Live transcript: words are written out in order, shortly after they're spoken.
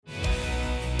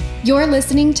You're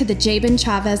listening to the Jabin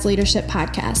Chavez Leadership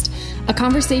Podcast, a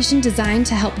conversation designed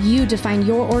to help you define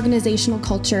your organizational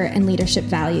culture and leadership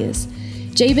values.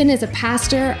 Jabin is a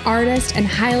pastor, artist, and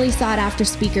highly sought-after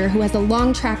speaker who has a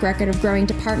long track record of growing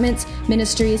departments,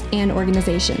 ministries, and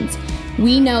organizations.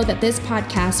 We know that this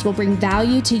podcast will bring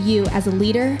value to you as a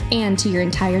leader and to your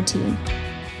entire team.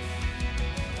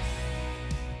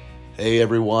 Hey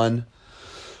everyone,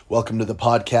 welcome to the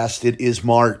podcast. It is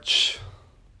March.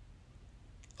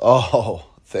 Oh,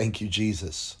 thank you,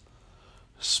 Jesus.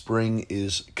 Spring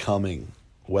is coming.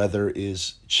 Weather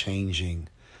is changing,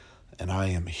 and I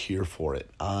am here for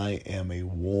it. I am a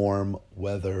warm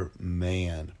weather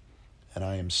man, and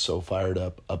I am so fired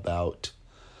up about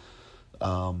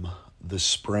the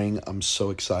spring. I'm so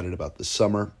excited about the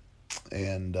summer,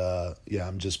 and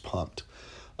I'm just pumped.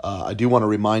 I do want to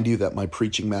remind you that my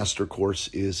Preaching Master course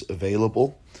is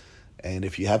available, and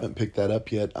if you haven't picked that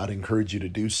up yet, I'd encourage you to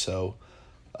do so.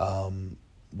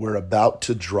 We're about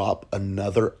to drop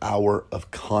another hour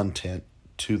of content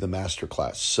to the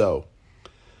masterclass. So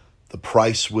the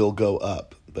price will go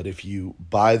up, but if you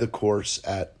buy the course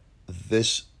at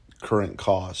this current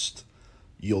cost,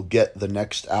 you'll get the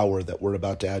next hour that we're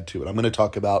about to add to it. I'm going to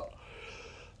talk about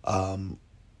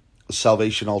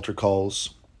salvation altar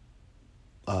calls,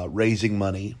 raising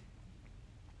money,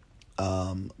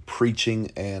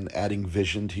 preaching and adding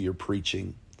vision to your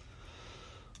preaching,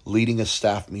 leading a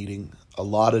staff meeting, a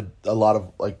lot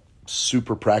of like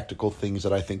super practical things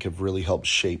that I think have really helped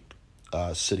shape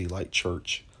City Light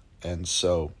Church. And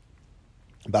so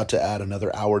about to add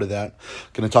another hour to that.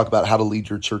 Going to talk about how to lead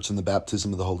your church in the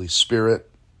baptism of the Holy Spirit.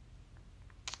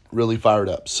 Really fired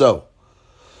up. So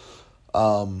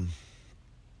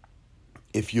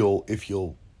if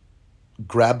you'll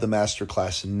grab the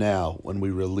masterclass now, when we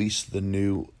release the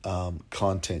new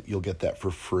content, you'll get that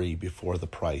for free before the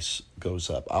price goes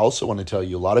up. I also want to tell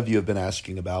you, a lot of you have been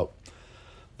asking about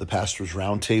the Pastor's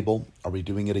Roundtable. Are we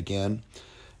doing it again?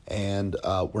 And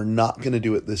we're not going to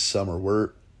do it this summer. We're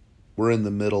in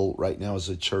the middle right now as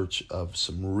a church of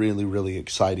some really, really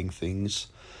exciting things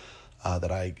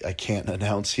that I can't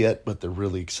announce yet, but they're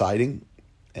really exciting.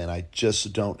 And I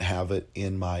just don't have it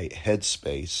in my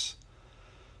headspace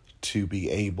to be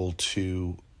able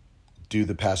to do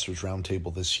the Pastor's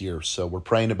Roundtable this year. So we're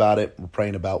praying about it. We're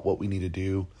praying about what we need to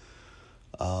do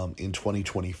in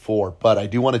 2024. But I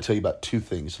do want to tell you about two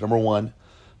things. Number one,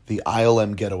 the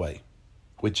ILM Getaway,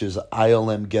 which is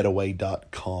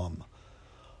ilmgetaway.com.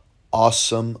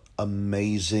 Awesome,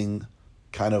 amazing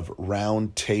kind of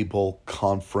roundtable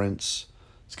conference.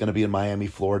 It's going to be in Miami,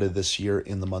 Florida this year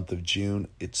in the month of June.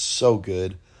 It's so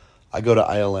good. I go to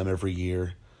ILM every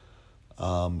year.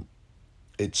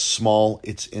 It's small,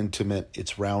 it's intimate,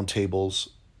 it's roundtables,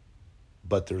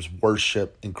 but there's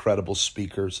worship, incredible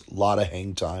speakers, a lot of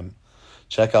hang time.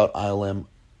 Check out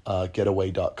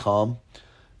ilmgetaway.com,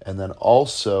 and then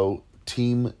also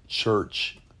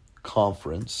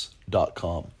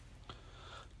teamchurchconference.com.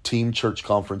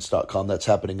 Teamchurchconference.com. That's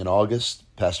happening in August.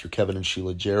 Pastor Kevin and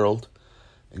Sheila Gerald.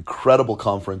 Incredible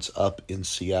conference up in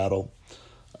Seattle.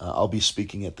 I'll be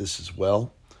speaking at this as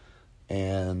well.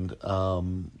 And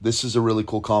this is a really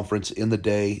cool conference. In the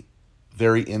day,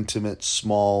 very intimate,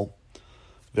 small,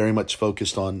 very much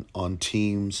focused on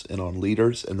teams and on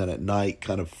leaders. And then at night,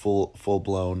 kind of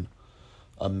full-blown,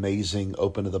 amazing,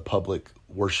 open to the public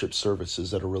worship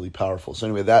services that are really powerful. So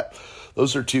anyway,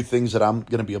 those are two things that I'm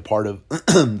going to be a part of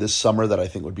this summer that I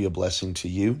think would be a blessing to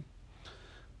you.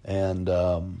 And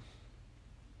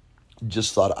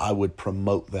just thought I would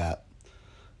promote that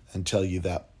and tell you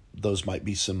that those might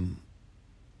be some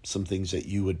things that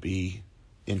you would be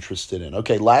interested in.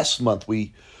 Okay, last month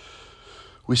we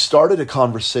started a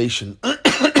conversation,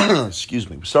 excuse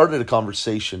me, we started a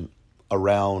conversation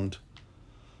around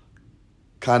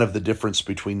kind of the difference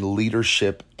between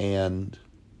leadership and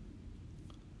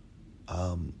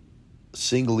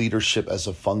seeing leadership as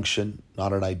a function,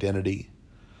 not an identity.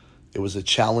 It was a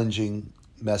challenging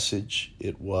message.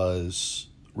 It was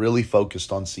really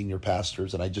focused on senior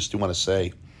pastors, and I just do want to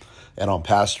say, and on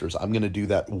pastors, I'm going to do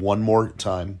that one more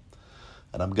time,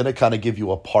 and I'm going to kind of give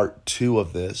you a part 2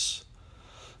 of this,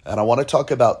 and I want to talk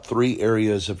about 3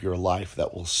 areas of your life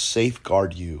that will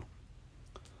safeguard you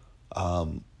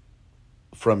from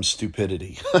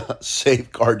stupidity,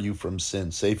 safeguard you from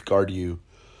sin, safeguard you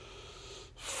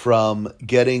from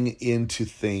getting into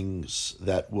things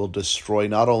that will destroy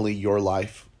not only your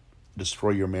life, destroy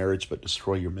your marriage, but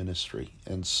destroy your ministry.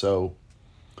 And so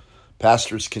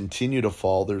pastors continue to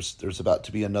fall. There's about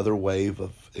to be another wave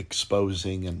of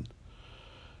exposing, and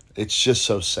it's just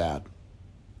so sad.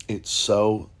 It's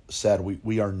so sad.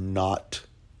 We are not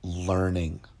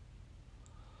learning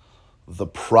The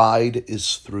pride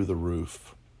is through the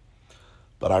roof.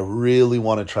 But I really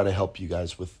want to try to help you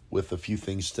guys with a few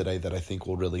things today that I think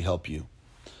will really help you.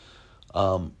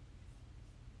 And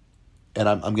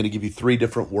I'm going to give you 3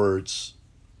 different words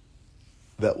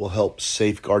that will help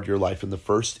safeguard your life. And the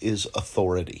first is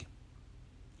authority.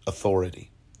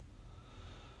 Authority.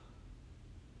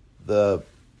 The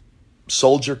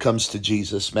soldier comes to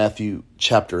Jesus, Matthew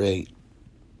chapter 8.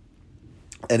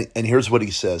 And here's what he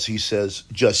says. He says,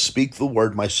 just speak the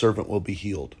word, my servant will be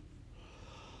healed.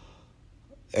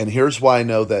 And here's why I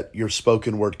know that your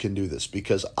spoken word can do this.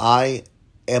 Because I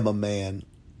am a man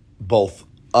both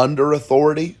under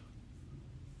authority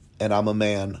and I'm a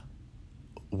man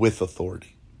with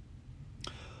authority.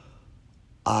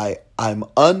 I'm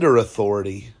under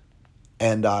authority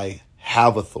and I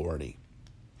have authority.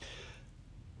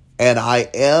 And I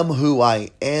am who I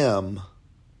am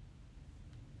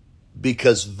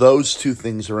because those two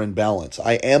things are in balance.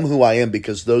 I am who I am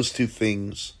because those two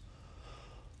things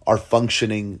are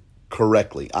functioning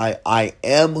correctly. I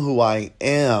am who I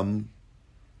am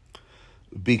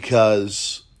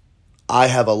because I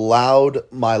have allowed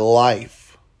my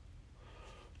life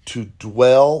to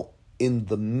dwell in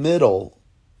the middle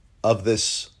of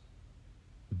this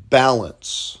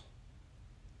balance.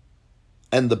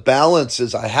 And the balance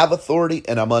is I have authority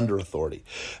and I'm under authority.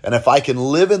 And if I can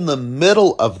live in the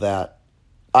middle of that,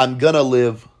 I'm going to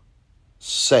live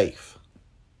safe.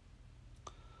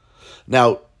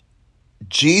 Now,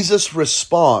 Jesus'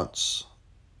 response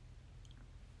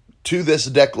to this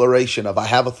declaration of I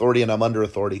have authority and I'm under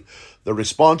authority, the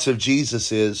response of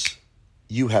Jesus is,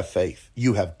 you have faith.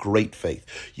 You have great faith.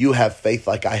 You have faith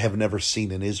like I have never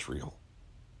seen in Israel.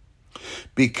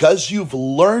 Because you've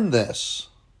learned this,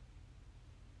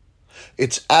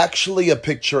 it's actually a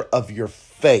picture of your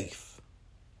faith.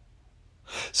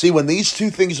 See, when these two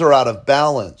things are out of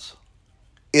balance,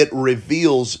 it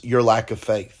reveals your lack of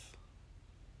faith.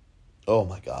 Oh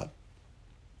my God.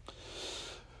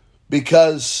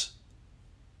 Because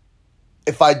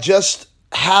if I just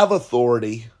have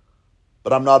authority,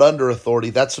 but I'm not under authority,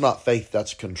 that's not faith,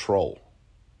 that's control.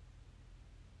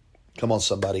 Come on,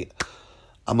 somebody.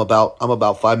 I'm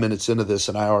about 5 minutes into this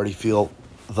and I already feel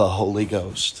the Holy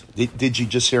Ghost. Did you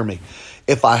just hear me?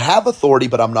 If I have authority,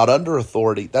 but I'm not under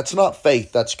authority, that's not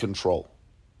faith, that's control.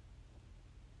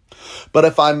 But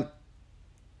if I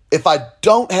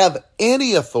don't have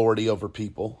any authority over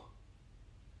people,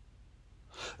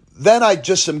 then I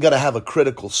just am going to have a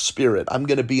critical spirit. I'm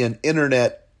going to be an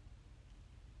internet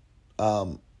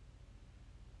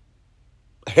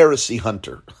heresy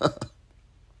hunter.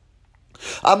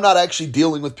 I'm not actually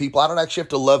dealing with people. I don't actually have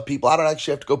to love people. I don't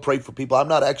actually have to go pray for people. I'm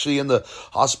not actually in the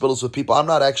hospitals with people. I'm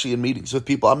not actually in meetings with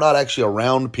people. I'm not actually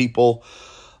around people.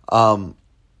 I'm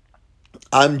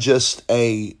just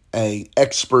a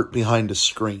expert behind a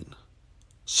screen.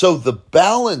 So the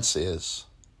balance is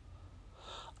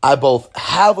I both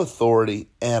have authority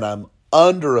and I'm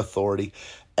under authority.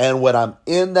 And when I'm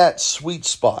in that sweet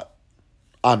spot,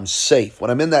 I'm safe. When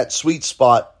I'm in that sweet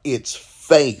spot, it's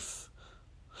faith.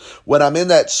 When I'm in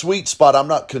that sweet spot, I'm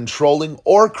not controlling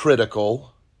or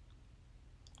critical.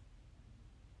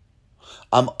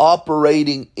 I'm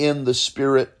operating in the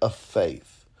spirit of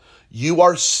faith. You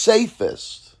are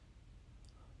safest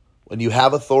when you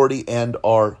have authority and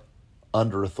are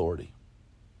under authority.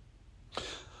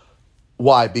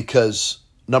 Why? Because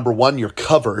number one, you're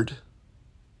covered.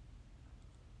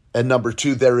 And number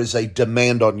two, there is a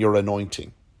demand on your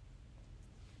anointing.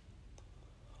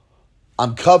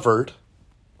 I'm covered.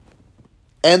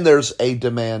 And there's a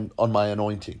demand on my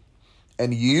anointing.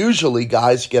 And usually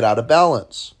guys get out of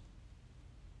balance.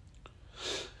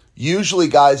 Usually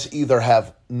guys either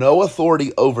have no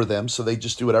authority over them, so they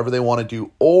just do whatever they want to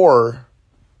do, or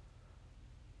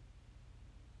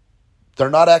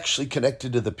they're not actually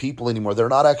connected to the people anymore. They're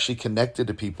not actually connected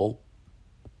to people.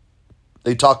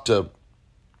 They talk to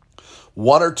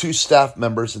 1 or 2 staff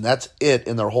members, and that's it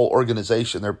in their whole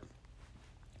organization. They're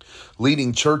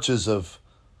leading churches of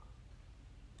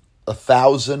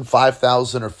 1,000,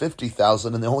 5,000, or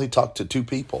 50,000, and they only talk to 2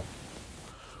 people.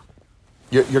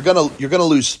 You're gonna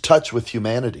lose touch with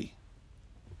humanity.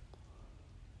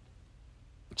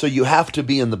 So you have to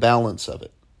be in the balance of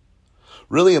it.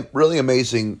 Really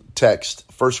amazing text.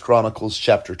 1 Chronicles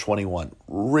chapter 21.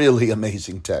 Really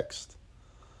amazing text.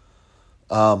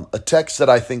 A text that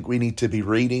I think we need to be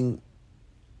reading.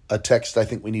 A text I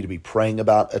think we need to be praying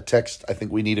about. A text I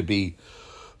think we need to be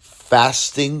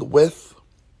fasting with.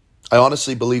 I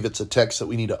honestly believe it's a text that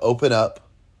we need to open up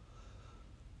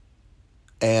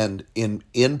and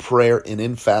in prayer and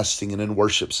in fasting and in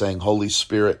worship saying, Holy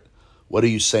Spirit, what are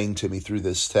you saying to me through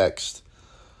this text?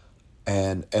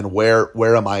 and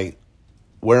where am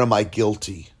I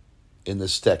guilty in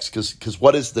this text? Because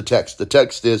what is the text? The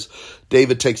text is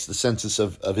David takes the census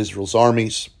of Israel's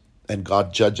armies, and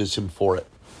God judges him for it.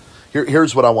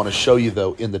 Here's what I want to show you,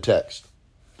 though, in the text.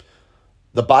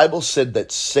 The Bible said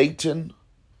that Satan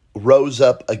rose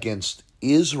up against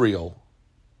Israel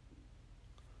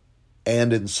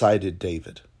and incited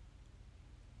David.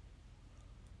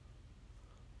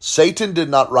 Satan did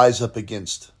not rise up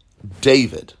against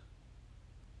David.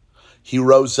 He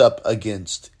rose up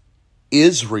against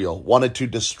Israel, wanted to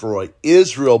destroy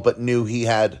Israel, but knew he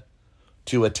had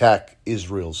to attack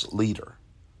Israel's leader.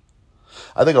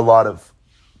 I think a lot of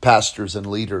pastors and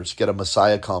leaders get a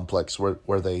Messiah complex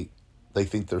where they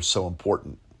think they're so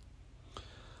important.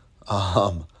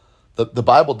 The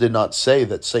Bible did not say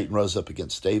that Satan rose up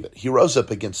against David. He rose up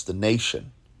against the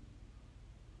nation.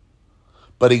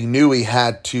 But he knew he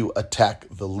had to attack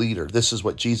the leader. This is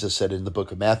what Jesus said in the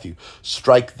book of Matthew.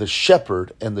 Strike the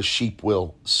shepherd and the sheep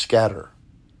will scatter.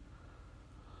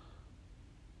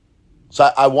 So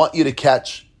I want you to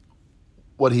catch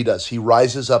what he does. He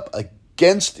rises up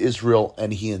against Israel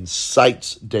and he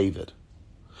incites David.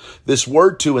 This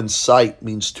word to incite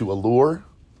means to allure,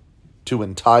 to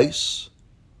entice,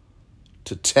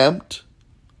 to tempt,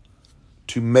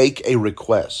 to make a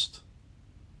request.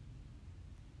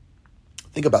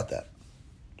 Think about that.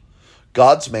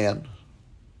 God's man,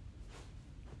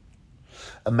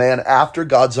 a man after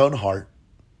God's own heart,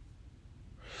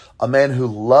 a man who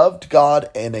loved God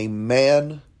and a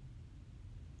man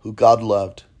who God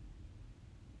loved.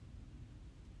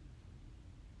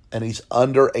 And he's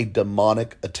under a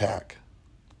demonic attack.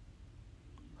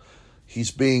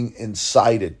 He's being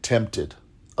incited, tempted,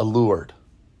 allured,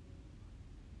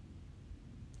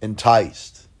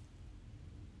 enticed,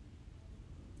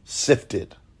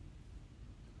 sifted.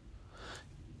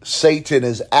 Satan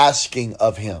is asking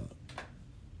of him.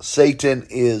 Satan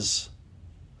is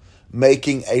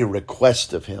making a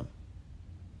request of him.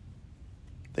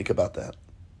 Think about that.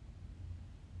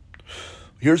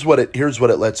 Here's what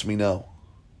it lets me know.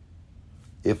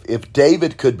 If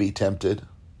David could be tempted,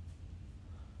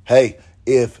 hey,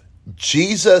 if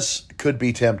Jesus could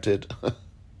be tempted,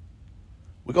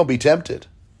 we're going to be tempted.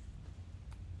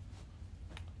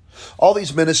 All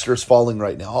these ministers falling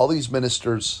right now, all these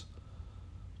ministers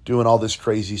doing all this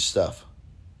crazy stuff.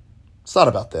 It's not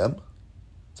about them.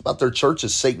 It's about their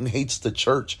churches. Satan hates the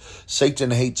church.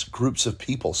 Satan hates groups of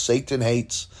people. Satan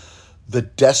hates the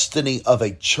destiny of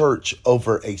a church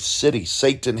over a city.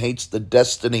 Satan hates the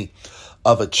destiny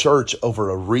of a church over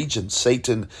a region.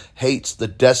 Satan hates the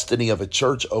destiny of a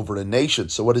church over a nation.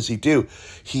 So what does he do?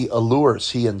 He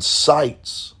allures, he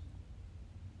incites,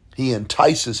 he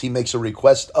entices, he makes a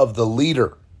request of the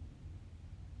leader.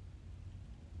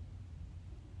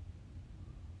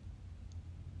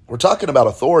 We're talking about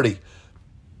authority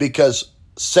because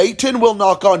Satan will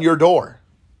knock on your door.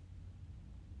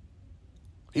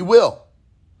 He will.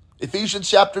 Ephesians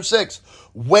chapter 6,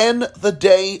 when the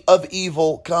day of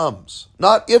evil comes.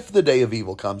 Not if the day of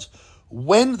evil comes,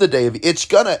 when the day of it's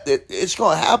gonna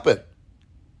happen.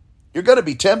 You're gonna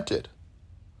be tempted.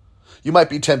 You might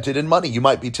be tempted in money, you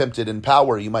might be tempted in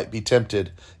power, you might be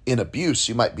tempted in abuse,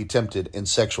 you might be tempted in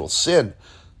sexual sin,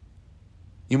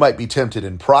 you might be tempted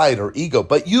in pride or ego,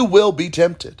 but you will be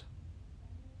tempted.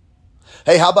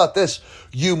 Hey, how about this?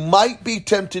 You might be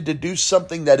tempted to do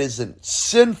something that isn't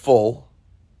sinful.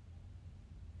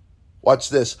 Watch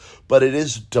this, but it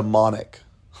is demonic.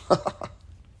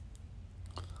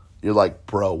 You're like,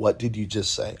 bro, what did you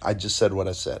just say? I just said what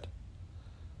I said.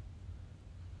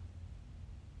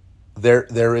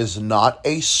 There is not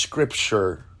a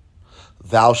scripture,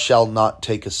 thou shalt not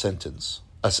take a census.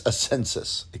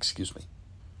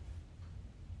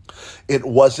 It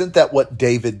wasn't that what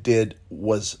David did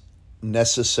was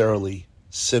necessarily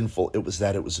sinful. It was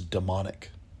that it was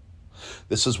demonic.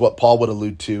 This is what Paul would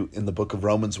allude to in the book of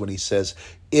Romans when he says,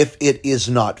 if it is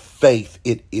not faith,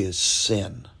 it is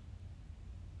sin.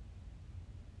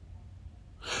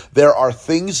 There are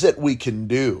things that we can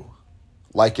do,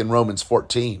 like in Romans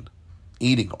 14,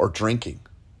 eating or drinking,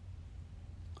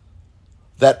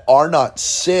 that are not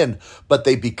sin, but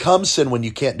they become sin when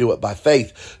you can't do it by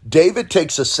faith. David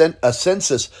takes a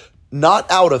census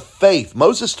not out of faith.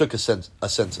 Moses took a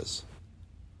census.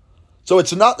 So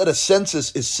it's not that a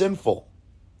census is sinful.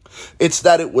 It's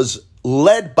that it was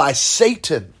led by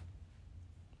Satan.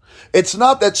 It's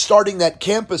not that starting that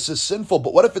campus is sinful,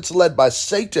 but what if it's led by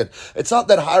Satan? It's not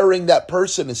that hiring that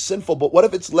person is sinful, but what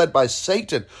if it's led by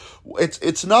Satan?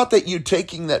 It's not that you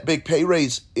taking that big pay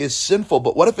raise is sinful,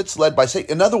 but what if it's led by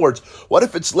Satan? In other words, what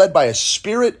if it's led by a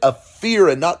spirit of fear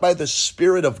and not by the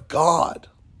Spirit of God?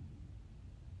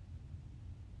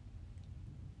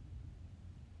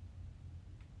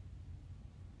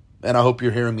 And I hope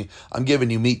you're hearing me. I'm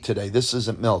giving you meat today. This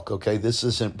isn't milk, okay? This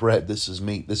isn't bread. This is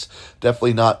meat. This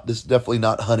definitely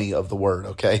not honey of the word,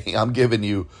 okay? I'm giving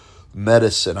you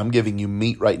medicine. I'm giving you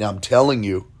meat right now. I'm telling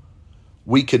you,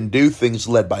 we can do things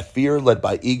led by fear, led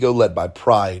by ego, led by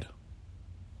pride.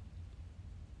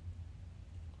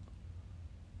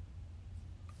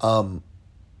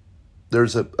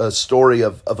 There's a story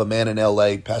of a man in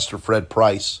LA, Pastor Fred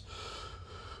Price,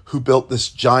 who built this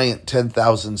giant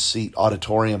 10,000 seat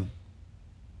auditorium.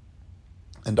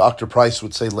 And Dr. Price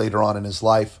would say later on in his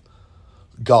life,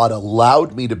 God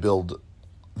allowed me to build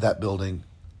that building,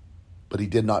 but he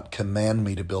did not command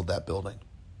me to build that building.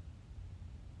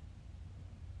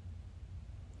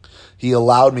 He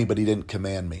allowed me, but he didn't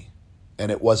command me.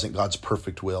 And it wasn't God's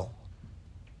perfect will.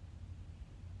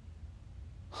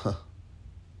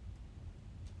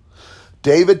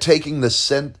 David taking the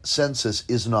census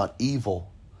is not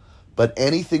evil, but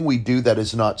anything we do that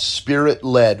is not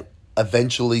spirit-led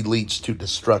eventually leads to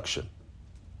destruction.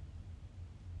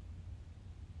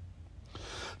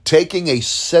 Taking a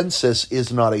census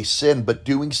is not a sin, but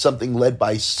doing something led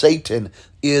by Satan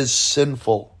is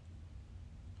sinful.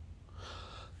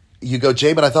 You go,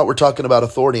 Jabin, I thought we're talking about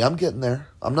authority. I'm getting there.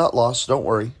 I'm not lost. Don't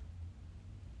worry.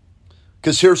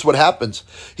 Because here's what happens.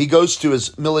 He goes to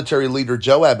his military leader,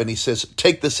 Joab, and he says,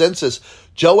 take the census.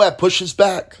 Joab pushes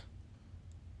back.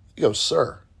 He goes,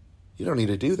 sir, you don't need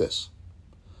to do this.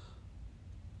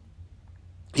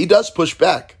 He does push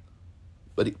back.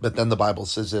 But then the Bible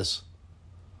says this,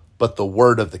 but the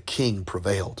word of the king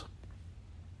prevailed.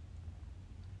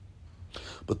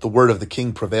 But the word of the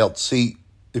king prevailed. See,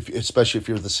 especially if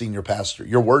you're the senior pastor,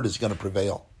 your word is going to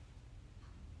prevail.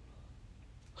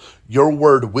 Your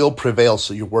word will prevail,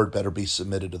 so your word better be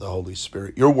submitted to the Holy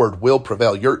Spirit. Your word will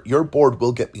prevail. Your board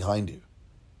will get behind you.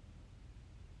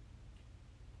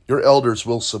 Your elders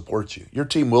will support you. Your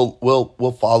team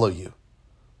will follow you.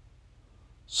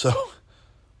 So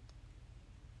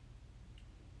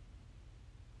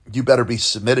you better be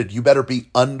submitted. You better be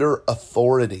under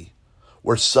authority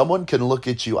where someone can look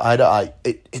at you eye to eye.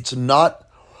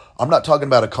 I'm not talking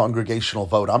about a congregational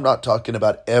vote. I'm not talking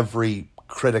about every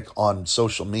critic on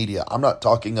social media. I'm not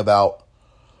talking about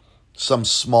some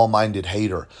small-minded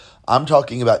hater. I'm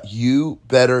talking about you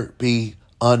better be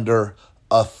under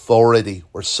authority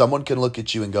where someone can look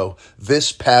at you and go,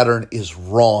 this pattern is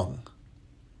wrong.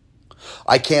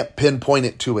 I can't pinpoint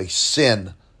it to a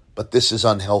sin, but this is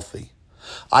unhealthy.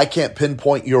 I can't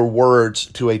pinpoint your words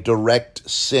to a direct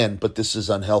sin, but this is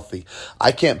unhealthy.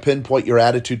 I can't pinpoint your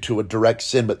attitude to a direct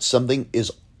sin, but something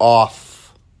is off.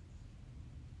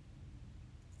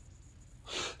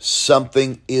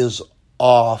 Something is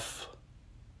off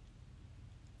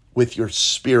with your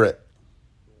spirit.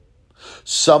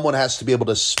 Someone has to be able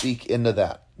to speak into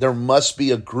that. There must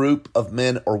be a group of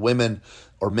men or women,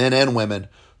 or men and women,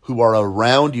 who are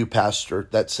around you, pastor,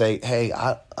 that say, hey,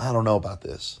 I don't know about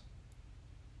this.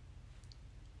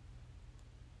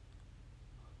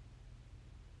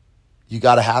 You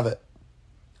got to have it.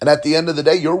 And at the end of the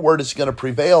day, your word is going to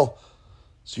prevail.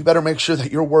 So you better make sure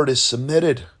that your word is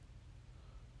submitted.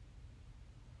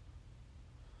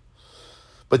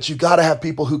 But you got to have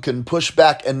people who can push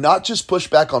back, and not just push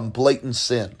back on blatant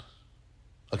sin.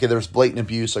 Okay, there's blatant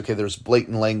abuse. Okay, there's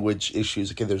blatant language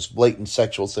issues. Okay, there's blatant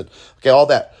sexual sin. Okay, all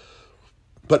that.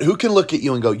 But who can look at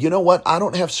you and go, you know what? I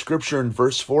don't have scripture and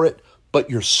verse for it, but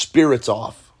your spirit's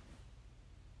off.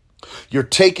 You're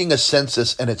taking a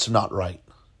census and it's not right.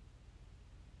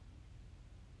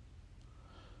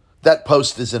 That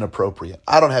post is inappropriate.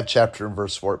 I don't have chapter and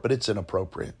verse for it, but it's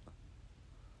inappropriate.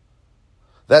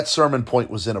 That sermon point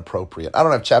was inappropriate. I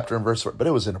don't have chapter and verse for it, but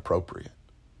it was inappropriate.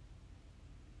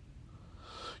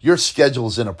 Your schedule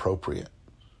is inappropriate.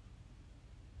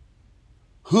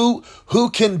 Who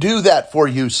can do that for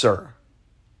you, sir?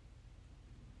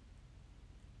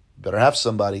 You better have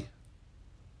somebody.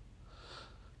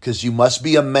 Because you must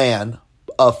be a man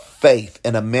of faith.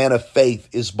 And a man of faith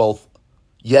is both,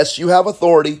 yes, you have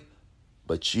authority,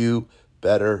 but you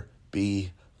better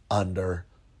be under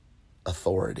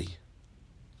authority.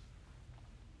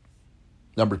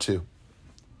 Number 2,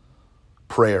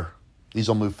 prayer. These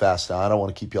will move fast now. I don't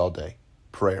want to keep you all day.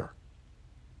 Prayer.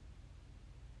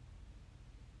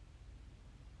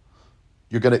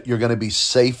 You're gonna be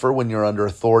safer when you're under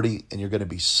authority, and you're going to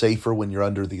be safer when you're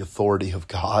under the authority of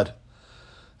God.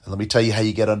 And let me tell you how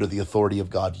you get under the authority of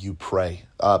God. You pray.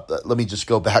 Let me just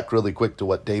go back really quick to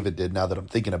what David did now that I'm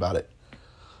thinking about it.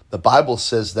 The Bible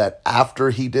says that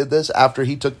after he did this, after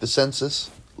he took the census,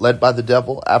 led by the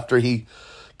devil, after he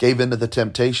gave into the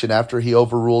temptation, after he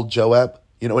overruled Joab,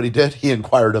 you know what he did? He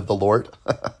inquired of the Lord.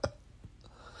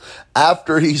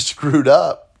 After he screwed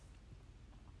up,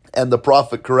 and the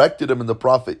prophet corrected him, and the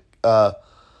prophet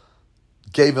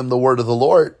gave him the word of the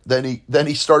Lord, then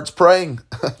he starts praying.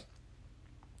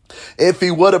 If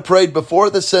he would have prayed before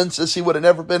the census, he would have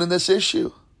never been in this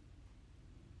issue.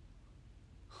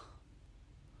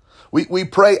 We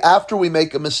pray after we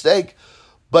make a mistake,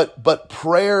 but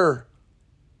prayer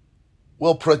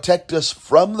will protect us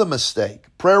from the mistake.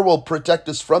 Prayer will protect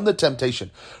us from the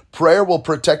temptation. Prayer will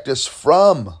protect us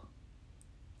from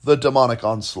the demonic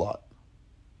onslaught.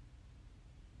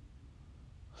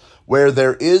 Where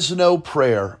there is no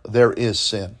prayer, there is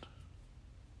sin.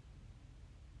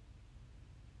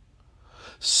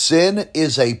 Sin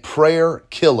is a prayer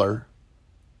killer.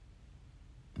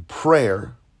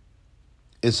 Prayer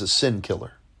is a sin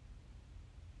killer.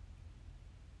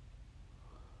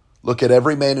 Look at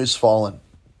every man who's fallen.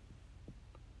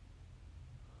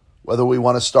 Whether we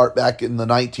want to start back in the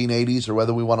 1980s, or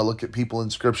whether we want to look at people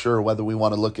in Scripture, or whether we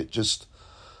want to look at just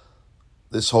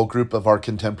this whole group of our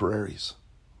contemporaries.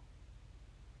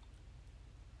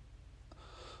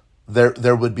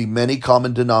 There would be many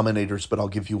common denominators, but I'll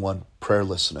give you one: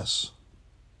 prayerlessness.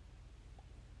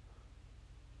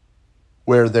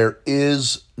 Where there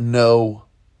is no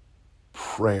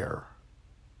prayer,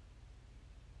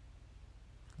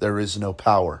 there is no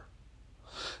power.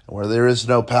 And where there is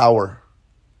no power,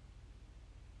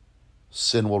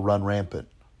 sin will run rampant.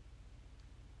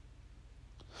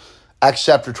 Acts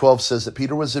chapter 12 says that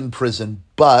Peter was in prison,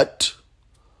 but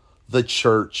the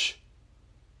church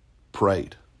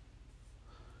prayed.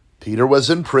 Peter was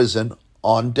in prison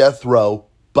on death row,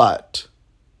 but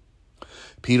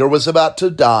Peter was about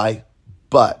to die,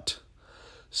 but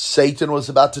Satan was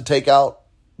about to take out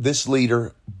this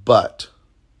leader, but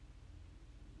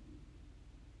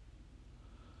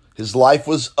his life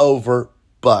was over,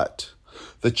 but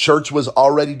the church was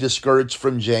already discouraged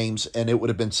from James, and it would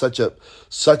have been such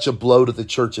a blow to the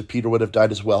church if Peter would have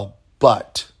died as well.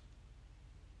 But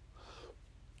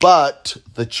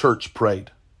the church prayed.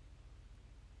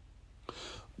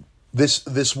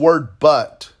 This word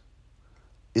 "but"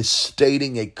 is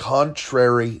stating a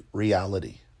contrary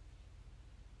reality.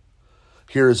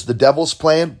 Here is the devil's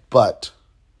plan, but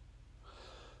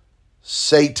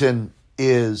Satan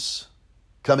is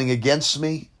coming against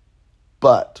me,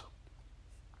 but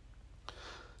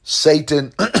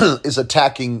Satan is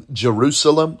attacking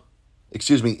Israel,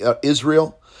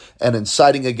 and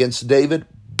inciting against David.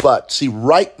 But see,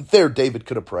 right there, David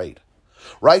could have prayed.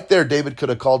 Right there, David could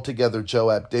have called together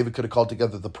Joab. David could have called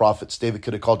together the prophets. David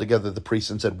could have called together the priests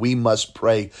and said, we must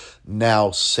pray now.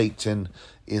 Satan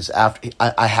is after.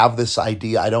 I have this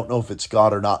idea. I don't know if it's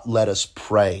God or not. Let us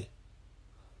pray.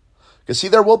 Because see,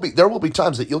 there will be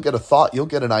times that you'll get a thought, you'll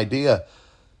get an idea.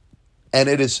 And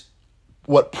it is,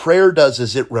 what prayer does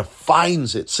is it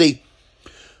refines it. See,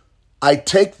 I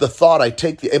take the thought,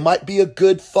 it might be a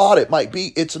good thought.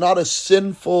 It's not a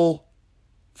sinful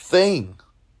thing.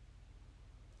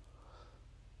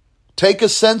 Take a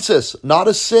census, not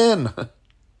a sin.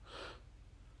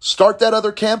 Start that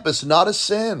other campus, not a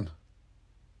sin.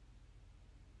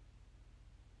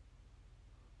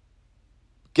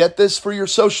 Get this for your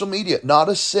social media, not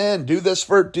a sin. Do this,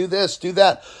 do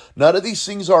that. None of these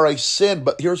things are a sin,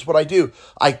 but here's what I do.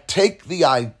 I take the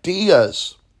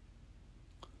ideas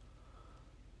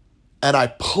and I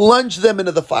plunge them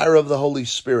into the fire of the Holy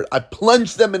Spirit. I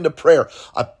plunge them into prayer.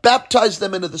 I baptize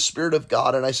them into the Spirit of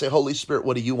God. And I say, Holy Spirit,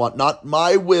 what do you want? Not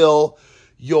my will,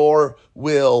 your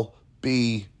will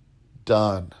be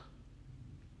done.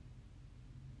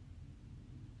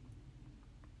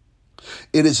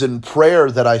 It is in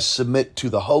prayer that I submit to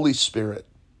the Holy Spirit.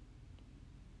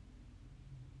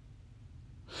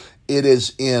 It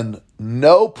is in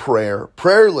no prayer,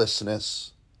 prayerlessness,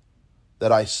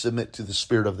 that I submit to the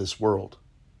spirit of this world.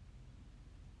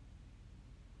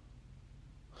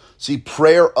 See,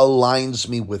 prayer aligns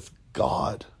me with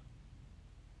God.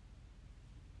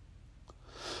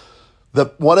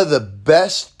 One of the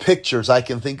best pictures I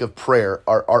can think of prayer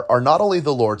are not only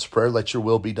the Lord's Prayer, let your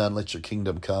will be done, let your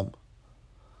kingdom come.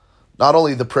 Not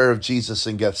only the prayer of Jesus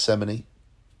in Gethsemane,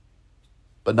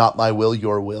 but not my will,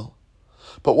 your will.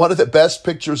 But one of the best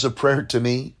pictures of prayer to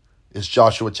me is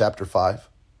Joshua chapter 5.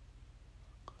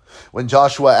 When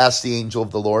Joshua asked the angel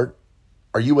of the Lord,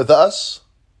 are you with us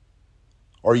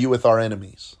or are you with our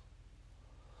enemies?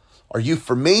 Are you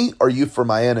for me or are you for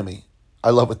my enemy? I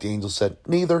love what the angel said,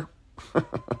 neither.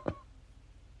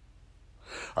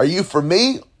 Are you for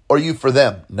me or are you for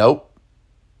them? Nope.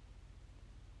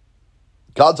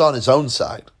 God's on his own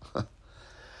side.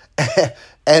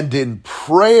 And in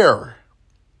prayer,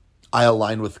 I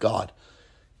align with God.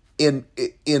 In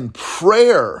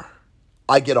prayer,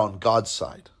 I get on God's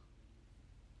side.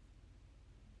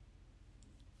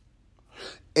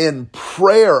 In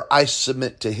prayer, I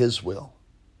submit to his will.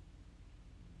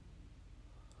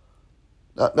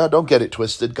 Now, don't get it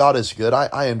twisted. God is good.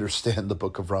 I understand the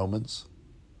book of Romans,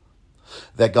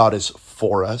 that God is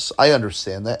for us. I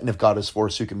understand that. And if God is for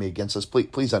us, who can be against us?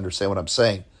 Please understand what I'm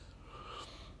saying.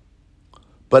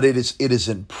 But it is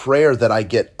in prayer that I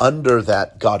get under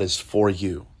that God is for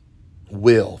you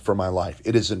will for my life.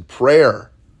 It is in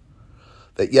prayer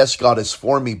that, yes, God is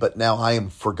for me, but now I am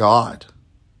for God.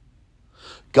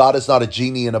 God is not a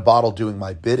genie in a bottle doing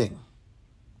my bidding.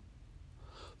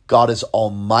 God is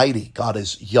almighty. God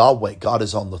is Yahweh. God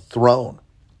is on the throne.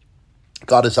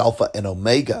 God is Alpha and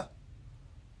Omega.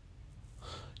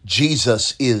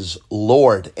 Jesus is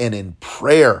Lord. And in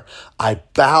prayer, I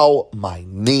bow my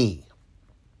knee.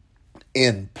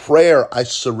 In prayer, I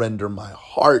surrender my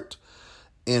heart.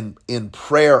 In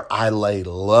prayer, I lay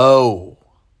low.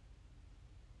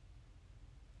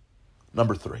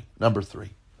 Number three. You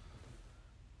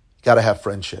got to have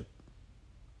friendship.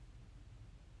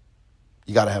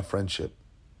 You got to have friendship.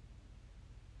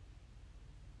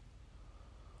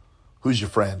 Who's your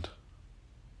friend?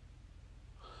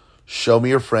 Show me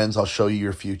your friends, I'll show you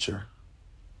your future.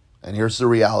 And here's the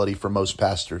reality for most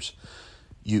pastors.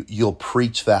 You'll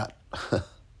preach that.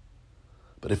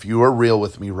 But if you are real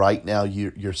with me right now,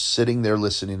 you're sitting there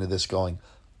listening to this going,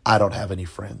 I don't have any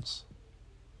friends.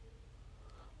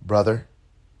 Brother,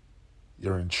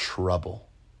 you're in trouble.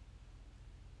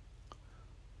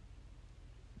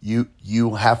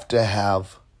 You have to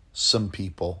have some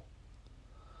people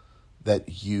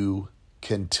that you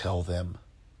can tell them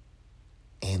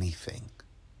anything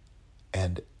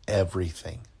and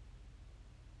everything.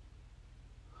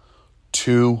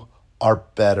 Two are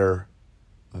better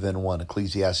than one.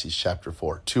 Ecclesiastes chapter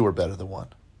 4. Two are better than one.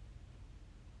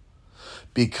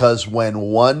 Because when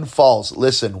one falls,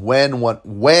 listen, when,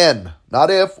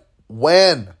 not if,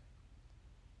 when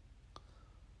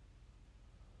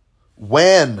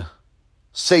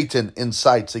Satan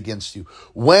incites against you,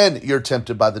 when you're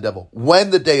tempted by the devil, when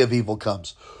the day of evil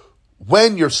comes,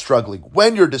 when you're struggling,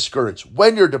 when you're discouraged,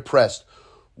 when you're depressed,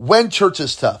 when church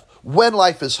is tough, when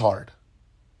life is hard,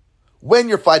 when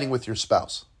you're fighting with your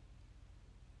spouse,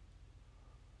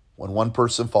 when one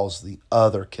person falls, the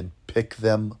other can pick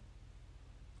them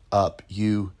up.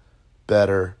 You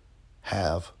better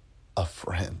have a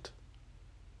friend.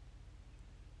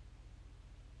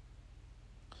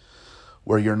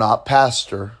 Where you're not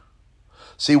pastor.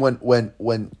 See,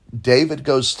 when David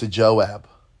goes to Joab,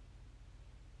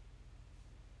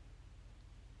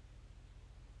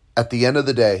 at the end of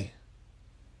the day,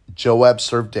 Joab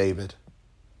served David,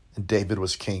 and David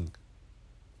was king.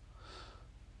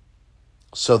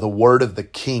 So the word of the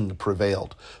king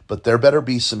prevailed. But there better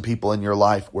be some people in your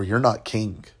life where you're not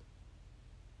king.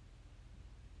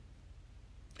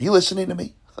 Are you listening to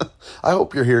me? I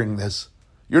hope you're hearing this.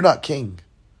 You're not king.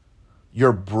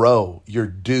 You're bro, you're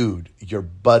dude, you're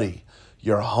buddy,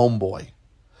 you're homeboy.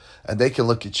 And they can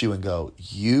look at you and go,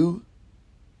 you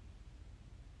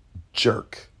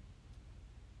jerk.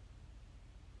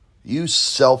 You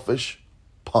selfish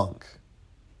punk.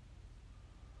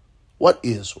 What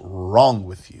is wrong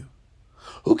with you?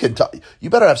 Who can talk? You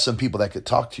better have some people that could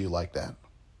talk to you like that.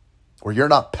 Where you're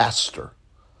not pastor,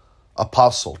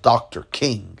 apostle, doctor,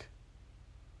 king,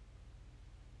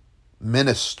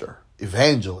 minister,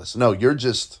 evangelist. No, you're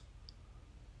just.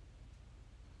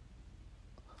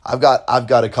 I've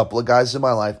got a couple of guys in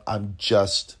my life. I'm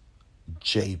just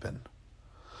Jabin.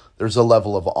 There's a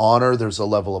level of honor. There's a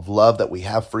level of love that we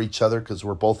have for each other because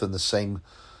we're both in the same,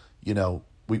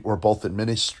 we're both in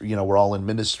ministry. We're all in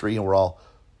ministry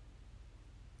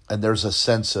and there's a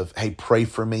sense of, hey, pray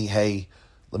for me. Hey,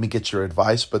 let me get your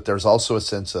advice. But there's also a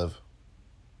sense of,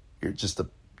 you're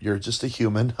just a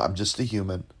human. I'm just a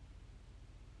human.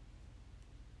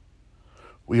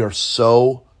 We are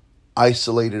so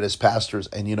isolated as pastors,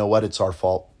 and you know what? It's our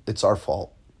fault. It's our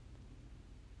fault.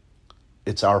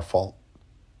 It's our fault.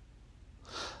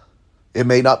 It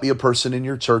may not be a person in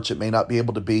your church. It may not be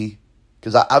able to be,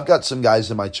 because I've got some guys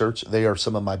in my church. They are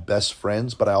some of my best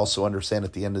friends, but I also understand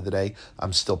at the end of the day,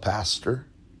 I'm still pastor.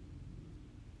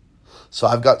 So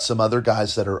I've got some other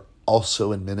guys that are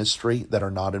also in ministry that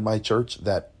are not in my church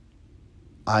that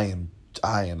I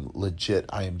am legit.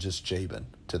 I am just Jabin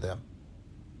to them.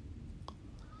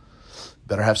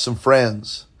 Better have some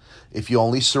friends. If you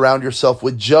only surround yourself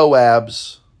with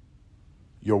Joabs,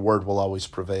 your word will always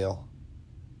prevail.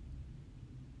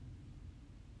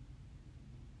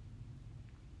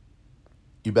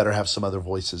 You better have some other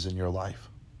voices in your life.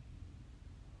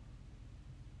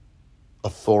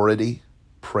 Authority,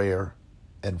 prayer,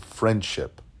 and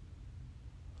friendship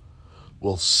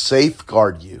will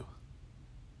safeguard you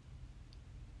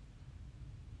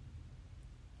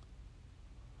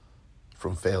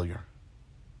from failure.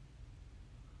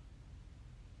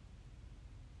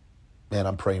 Man,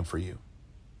 I'm praying for you.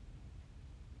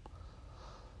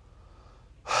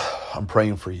 I'm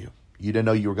praying for you. You didn't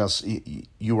know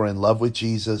you were in love with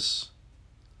Jesus.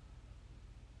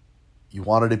 You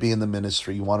wanted to be in the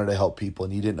ministry. You wanted to help people,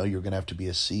 and you didn't know you were going to have to be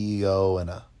a CEO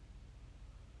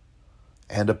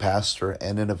and a pastor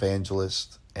and an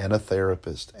evangelist and a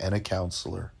therapist and a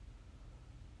counselor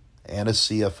and a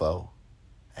CFO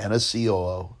and a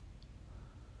COO.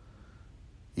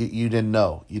 You didn't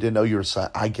know. You didn't know you were.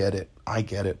 I get it. I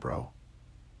get it, bro.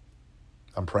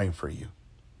 I'm praying for you.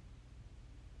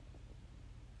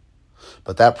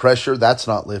 But that pressure, that's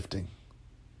not lifting.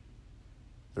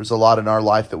 There's a lot in our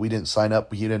life that we didn't sign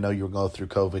up. You didn't know you were going through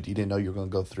COVID. You didn't know you were going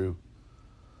to go through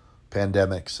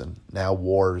pandemics and now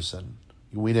wars, and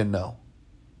we didn't know.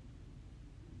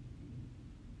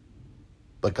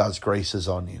 But God's grace is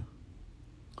on you.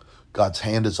 God's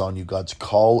hand is on you. God's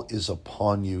call is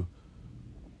upon you.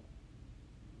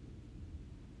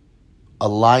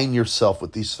 Align yourself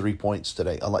with these 3 points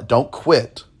today. Don't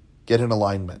quit. Get in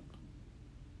alignment.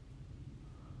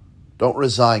 Don't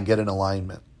resign. Get in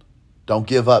alignment. Don't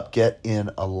give up. Get in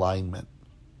alignment.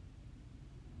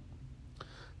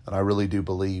 And I really do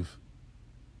believe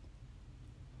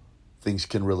things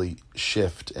can really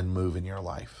shift and move in your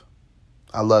life.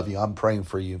 I love you. I'm praying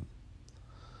for you.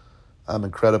 I'm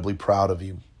incredibly proud of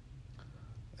you.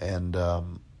 And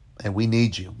we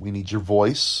need you. We need your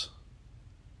voice.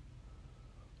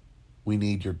 We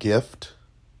need your gift.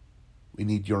 We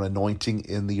need your anointing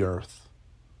in the earth.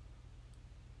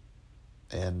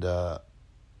 And I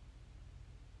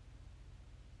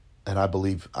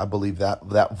believe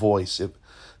that voice.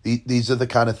 These are the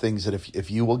kind of things that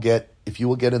if you will get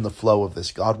in the flow of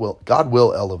this, God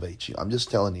will elevate you. I'm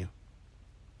just telling you.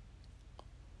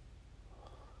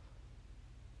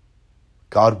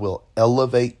 God will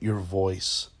elevate your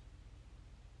voice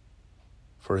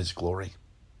for His glory.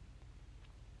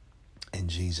 In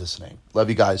Jesus' name. Love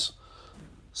you guys.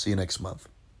 See you next month.